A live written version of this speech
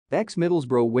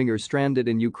Ex-Middlesbrough winger stranded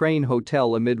in Ukraine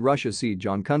hotel amid Russia siege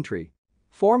on country.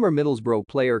 Former Middlesbrough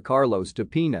player Carlos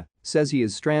Depina says he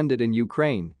is stranded in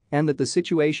Ukraine and that the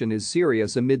situation is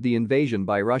serious amid the invasion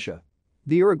by Russia.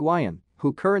 The Uruguayan,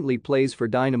 who currently plays for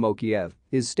Dynamo Kiev,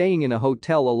 is staying in a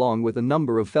hotel along with a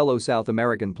number of fellow South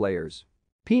American players.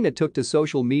 Pina took to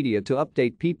social media to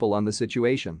update people on the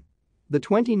situation. The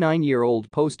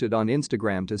 29-year-old posted on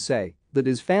Instagram to say that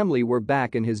his family were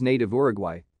back in his native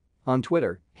Uruguay. On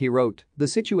Twitter, he wrote, "The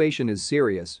situation is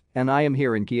serious, and I am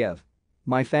here in Kiev.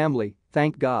 My family,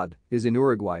 thank God, is in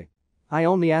Uruguay. I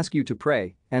only ask you to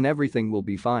pray, and everything will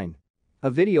be fine." A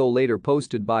video later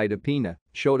posted by Depina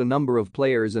showed a number of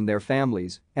players and their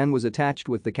families and was attached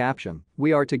with the caption,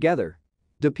 "We are together."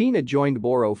 Depina joined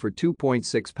Boro for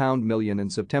 £2.6 million in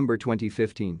September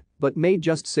 2015 but made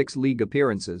just 6 league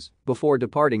appearances before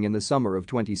departing in the summer of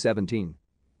 2017.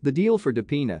 The deal for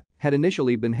Depina had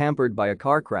initially been hampered by a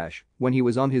car crash when he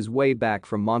was on his way back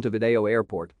from Montevideo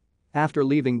airport. After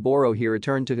leaving Boro, he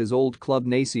returned to his old club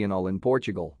Nacional in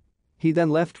Portugal. He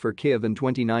then left for Kiev in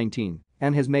 2019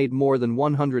 and has made more than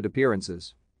 100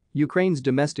 appearances. Ukraine's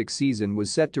domestic season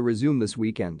was set to resume this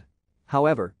weekend.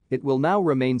 However, it will now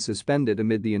remain suspended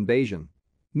amid the invasion.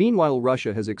 Meanwhile,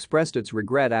 Russia has expressed its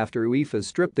regret after UEFA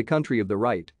stripped the country of the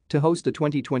right to host the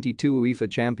 2022 UEFA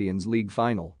Champions League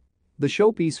final. The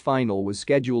showpiece final was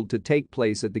scheduled to take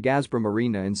place at the Gazprom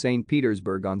Arena in St.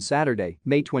 Petersburg on Saturday,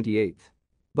 May 28.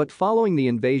 But following the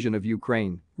invasion of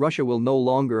Ukraine, Russia will no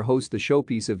longer host the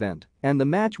showpiece event, and the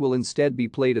match will instead be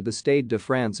played at the Stade de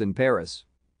France in Paris.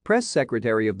 Press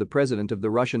secretary of the president of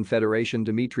the Russian Federation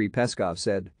Dmitry Peskov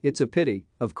said, "It's a pity,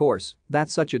 of course,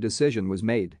 that such a decision was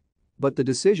made. But the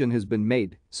decision has been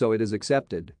made, so it is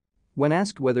accepted." When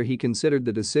asked whether he considered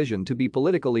the decision to be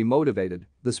politically motivated,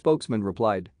 the spokesman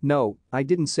replied, "No, I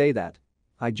didn't say that.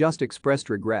 I just expressed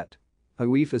regret." A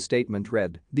UEFA statement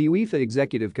read, "The UEFA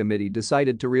Executive Committee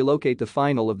decided to relocate the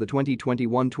final of the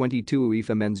 2021-22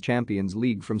 UEFA Men's Champions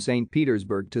League from St.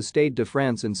 Petersburg to Stade de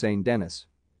France in St. Denis.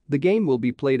 The game will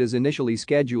be played as initially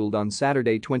scheduled on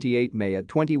Saturday 28 May at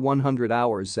 2100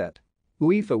 hours set."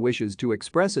 UEFA wishes to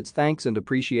express its thanks and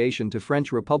appreciation to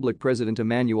French Republic President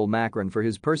Emmanuel Macron for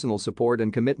his personal support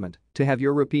and commitment to have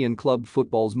European club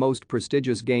football's most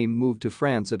prestigious game moved to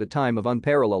France at a time of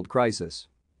unparalleled crisis.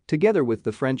 Together with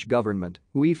the French government,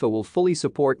 UEFA will fully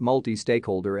support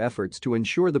multi-stakeholder efforts to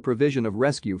ensure the provision of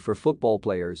rescue for football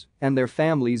players and their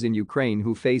families in Ukraine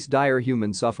who face dire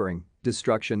human suffering,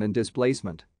 destruction and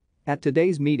displacement. At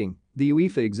today's meeting, the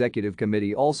UEFA Executive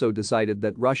Committee also decided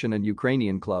that Russian and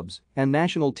Ukrainian clubs and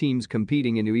national teams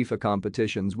competing in UEFA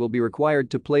competitions will be required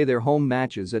to play their home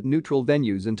matches at neutral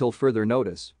venues until further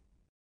notice.